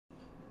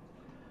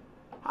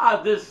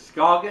Hi, this is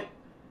Scoggett,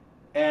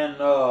 and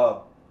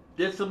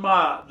this is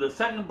the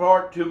second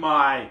part to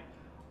my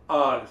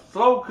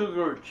slow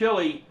cooker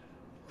chili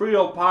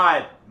Frito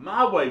Pie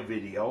my way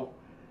video.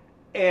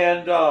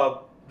 And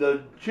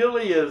the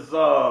chili is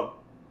well,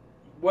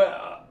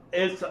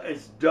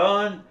 it's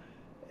done.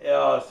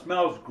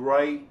 Smells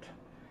great,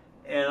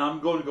 and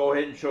I'm going to go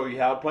ahead and show you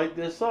how to plate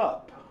this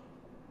up.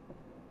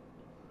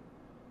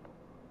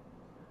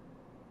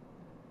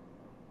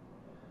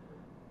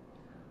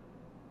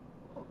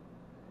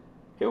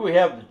 Here we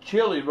have the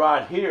chili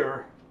right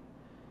here,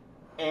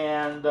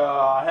 and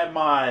I have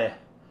my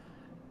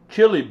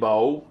chili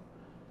bowl.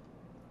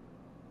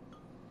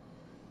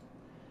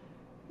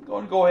 I'm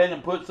going to go ahead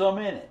and put some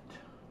in it.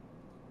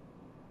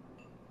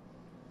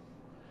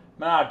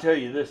 Man, I tell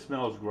you, this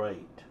smells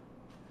great.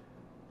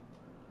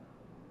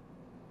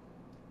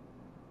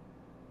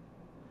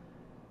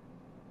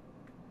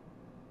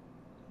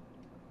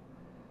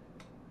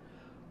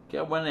 Okay,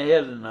 I went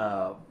ahead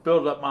and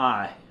filled up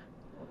my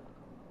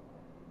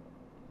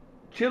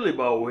chili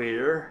bowl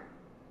here,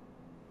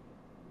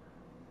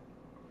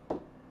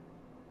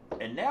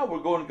 and now we're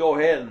going to go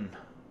ahead and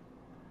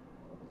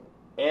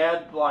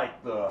add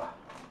like the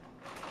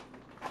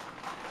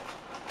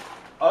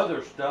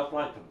other stuff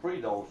like the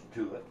Fritos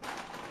to it,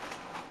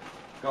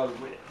 because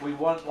we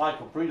want like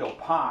a Frito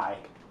pie.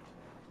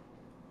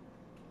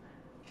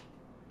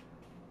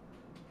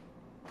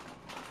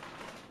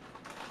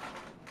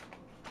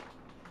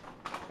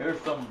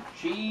 Here's some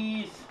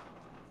cheese.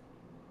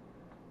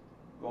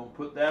 Gonna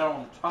put that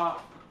on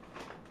top.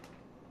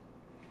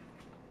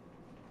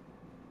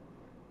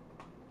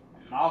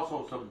 And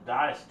also some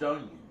diced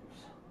onions.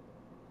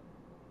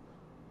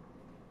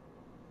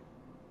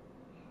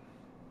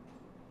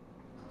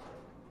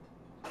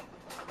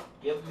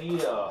 Give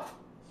me a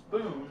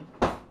spoon.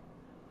 And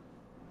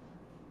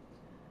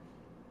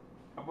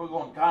we're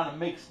gonna kind of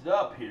mix it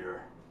up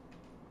here.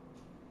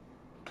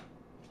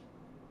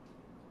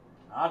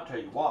 I'll tell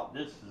you what,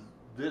 this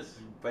is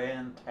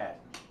fantastic.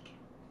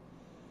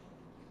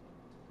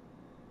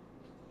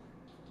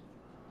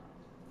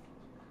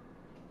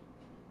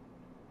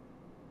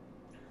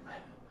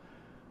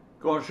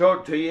 Gonna show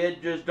it to you.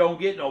 It just don't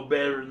get no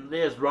better than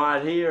this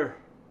right here.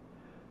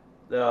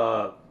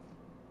 Got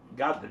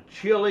the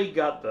chili,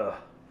 got the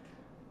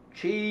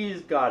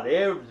cheese, got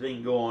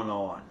everything going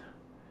on,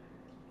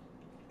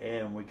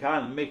 and we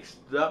kind of mixed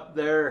it up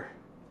there.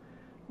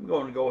 I'm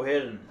going to go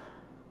ahead and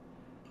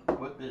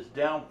put this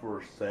down for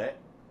a sec.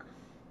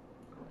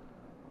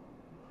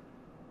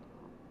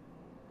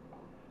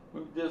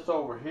 Move this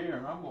over here,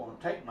 and I'm going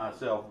to take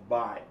myself a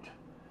bite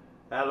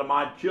out of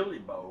my chili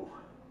bowl.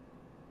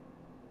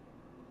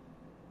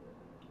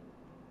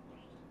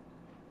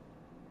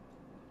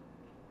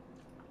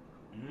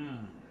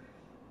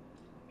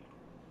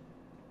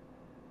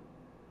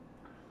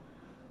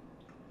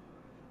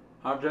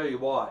 I'll tell you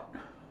what.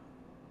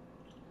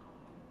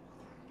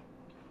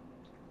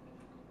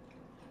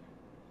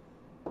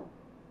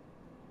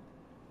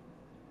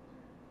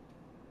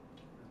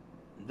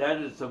 That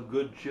is some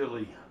good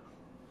chili.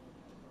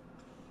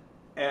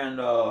 And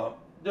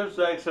this is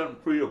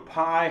excellent Frito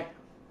pie.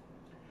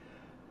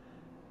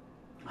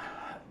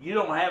 You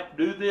don't have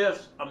to do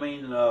this. I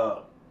mean,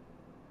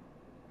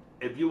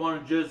 if you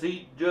want to just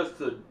eat just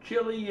the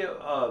chili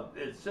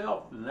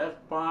itself, then that's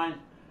fine.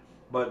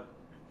 But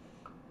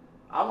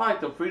I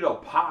like the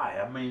Frito pie.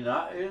 I mean,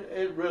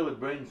 it really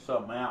brings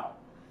something out.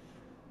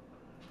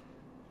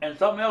 And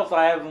something else,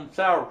 I have some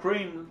sour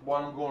cream,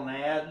 what I'm going to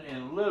add in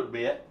a little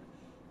bit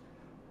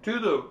to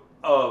the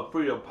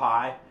Frito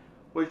pie,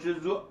 which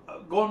is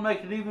going to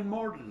make it even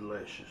more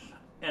delicious.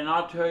 And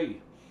I'll tell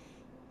you,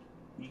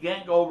 you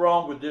can't go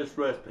wrong with this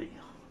recipe.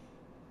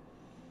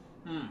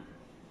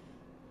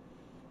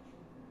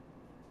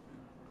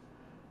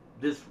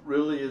 This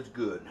really is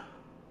good.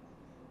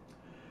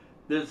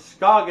 This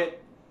Scoggett,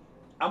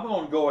 I'm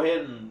going to go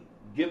ahead and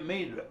get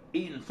me to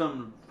eating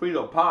some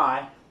Frito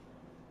pie.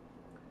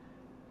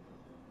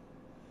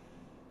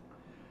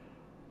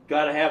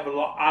 Got to have an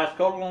ice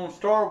cold Lone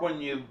Star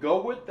when you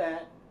go with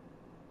that.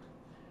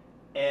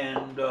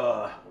 And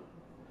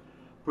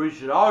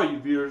appreciate all you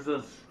viewers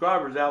and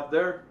subscribers out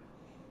there.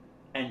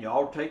 And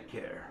y'all take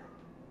care.